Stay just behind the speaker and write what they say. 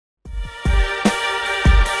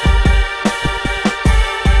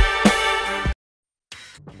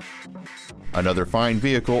Another fine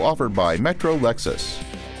vehicle offered by Metro Lexus.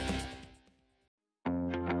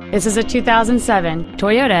 This is a 2007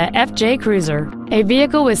 Toyota FJ Cruiser, a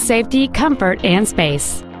vehicle with safety, comfort, and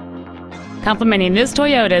space. Complementing this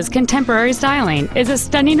Toyota's contemporary styling is a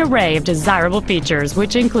stunning array of desirable features,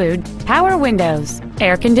 which include power windows,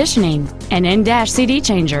 air conditioning, an in-dash CD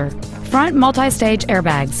changer, front multi-stage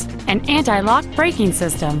airbags, an anti-lock braking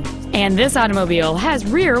system, and this automobile has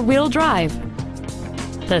rear-wheel drive.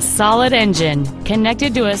 The solid engine,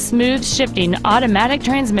 connected to a smooth shifting automatic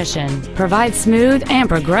transmission, provides smooth and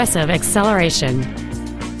progressive acceleration.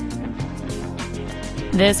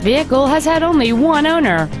 This vehicle has had only one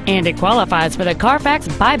owner, and it qualifies for the Carfax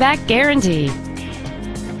buyback guarantee.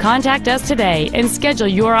 Contact us today and schedule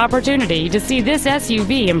your opportunity to see this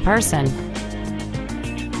SUV in person.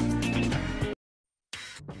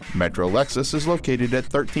 Metro Lexus is located at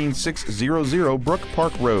 13600 Brook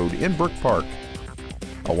Park Road in Brook Park.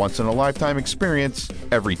 A once-in-a-lifetime experience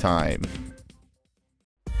every time.